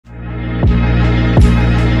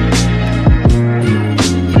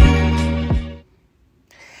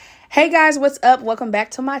Hey guys, what's up? Welcome back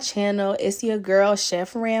to my channel. It's your girl,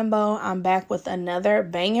 Chef Rambo. I'm back with another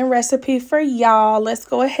banging recipe for y'all. Let's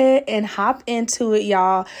go ahead and hop into it,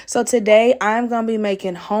 y'all. So today I'm going to be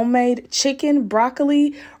making homemade chicken,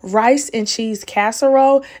 broccoli, rice, and cheese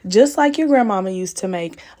casserole, just like your grandmama used to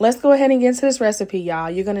make. Let's go ahead and get into this recipe, y'all.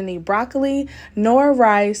 You're going to need broccoli, Knorr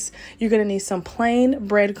rice. You're going to need some plain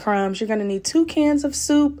breadcrumbs. You're going to need 2 cans of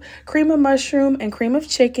soup, cream of mushroom, and cream of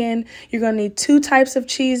chicken. You're going to need 2 types of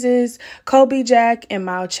cheeses, Colby Jack and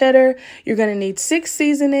mild cheddar. You're going to need 6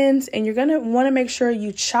 seasonings, and you're going to want to make sure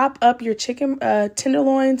you chop up your chicken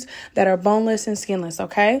tenderloins that are boneless and skinless,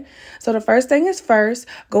 okay? So the first thing is first,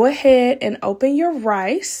 go ahead and open your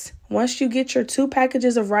rice. Once you get your 2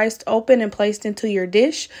 packages of rice open and placed into your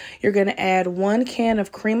dish, you're going to add 1 can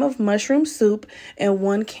of cream of mushroom soup and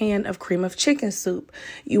 1 can of cream of chicken soup.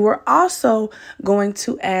 You are also going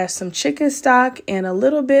to add some chicken stock and a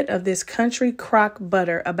little bit of this country crock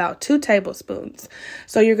butter, about 2 tablespoons.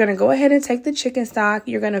 So you're going to go ahead and take the chicken stock.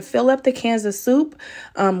 You're going to fill up the cans of soup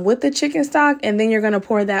with the chicken stock, and then you're going to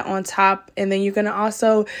pour that on top. And then you're going to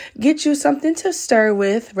also get you something to stir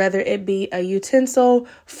with, whether it be a utensil,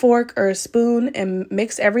 fork, or a spoon, and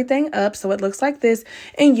mix everything up so it looks like this.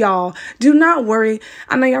 And y'all, do not worry.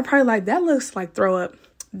 I know y'all probably like, that looks like throw up.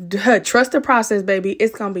 Trust the process, baby.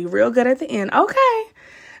 It's gonna be real good at the end. Okay,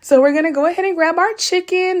 so we're gonna go ahead and grab our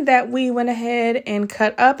chicken that we went ahead and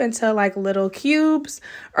cut up into like little cubes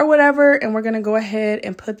or whatever, and we're gonna go ahead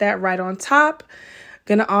and put that right on top.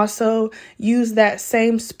 Gonna also use that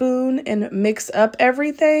same spoon and mix up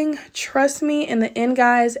everything. Trust me, in the end,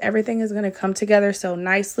 guys, everything is gonna come together so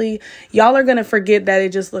nicely. Y'all are gonna forget that it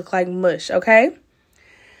just looked like mush, okay?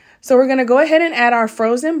 So we're gonna go ahead and add our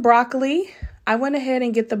frozen broccoli. I went ahead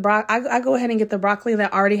and get the I go ahead and get the broccoli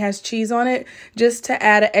that already has cheese on it, just to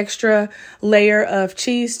add an extra layer of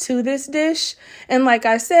cheese to this dish. And like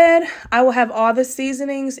I said, I will have all the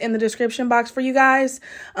seasonings in the description box for you guys.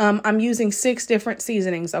 I'm using 6 different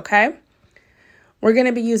seasonings, okay? We're going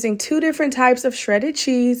to be using 2 different types of shredded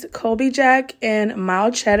cheese, Colby Jack and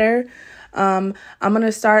mild cheddar. I'm going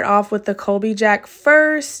to start off with the Colby Jack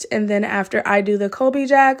first, and then after I do the Colby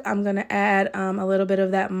Jack, I'm going to add a little bit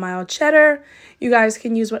of that mild cheddar. You guys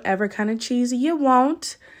can use whatever kind of cheese you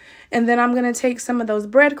want. And then I'm going to take some of those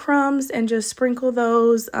breadcrumbs and just sprinkle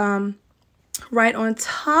those right on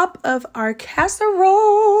top of our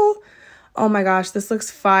casserole. Oh my gosh, this looks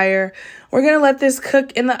fire. We're going to let this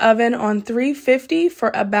cook in the oven on 350 for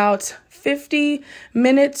about 50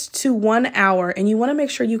 minutes to 1 hour. And you want to make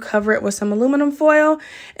sure you cover it with some aluminum foil.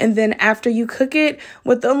 And then after you cook it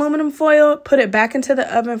with the aluminum foil, put it back into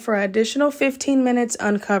the oven for an additional 15 minutes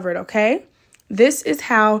uncovered, okay? This is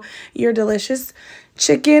how your delicious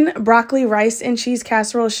chicken, broccoli, rice, and cheese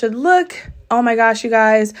casserole should look. Oh my gosh, you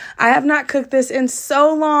guys, I have not cooked this in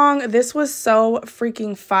so long. This was so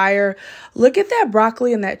freaking fire. Look at that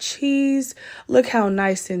broccoli and that cheese. Look how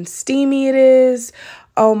nice and steamy it is.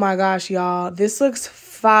 Oh my gosh, y'all, this looks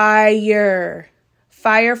fire.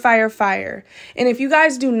 Fire, fire, fire. And if you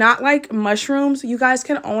guys do not like mushrooms, you guys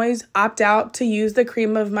can always opt out to use the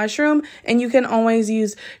cream of mushroom, and you can always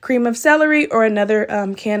use cream of celery or another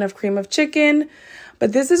can of cream of chicken.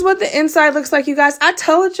 But this is what the inside looks like, you guys. I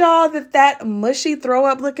told y'all that mushy throw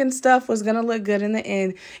up looking stuff was going to look good in the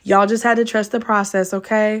end. Y'all just had to trust the process,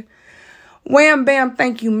 okay? Wham, bam,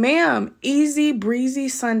 thank you, ma'am. Easy breezy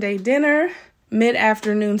Sunday dinner,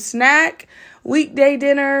 mid-afternoon snack, weekday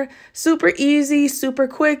dinner, super easy, super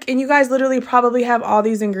quick, and you guys literally probably have all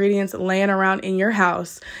these ingredients laying around in your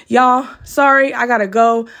house. Y'all, sorry, I gotta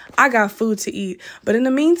go. I got food to eat. But in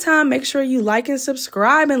the meantime, make sure you like and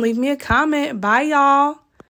subscribe and leave me a comment. Bye, y'all.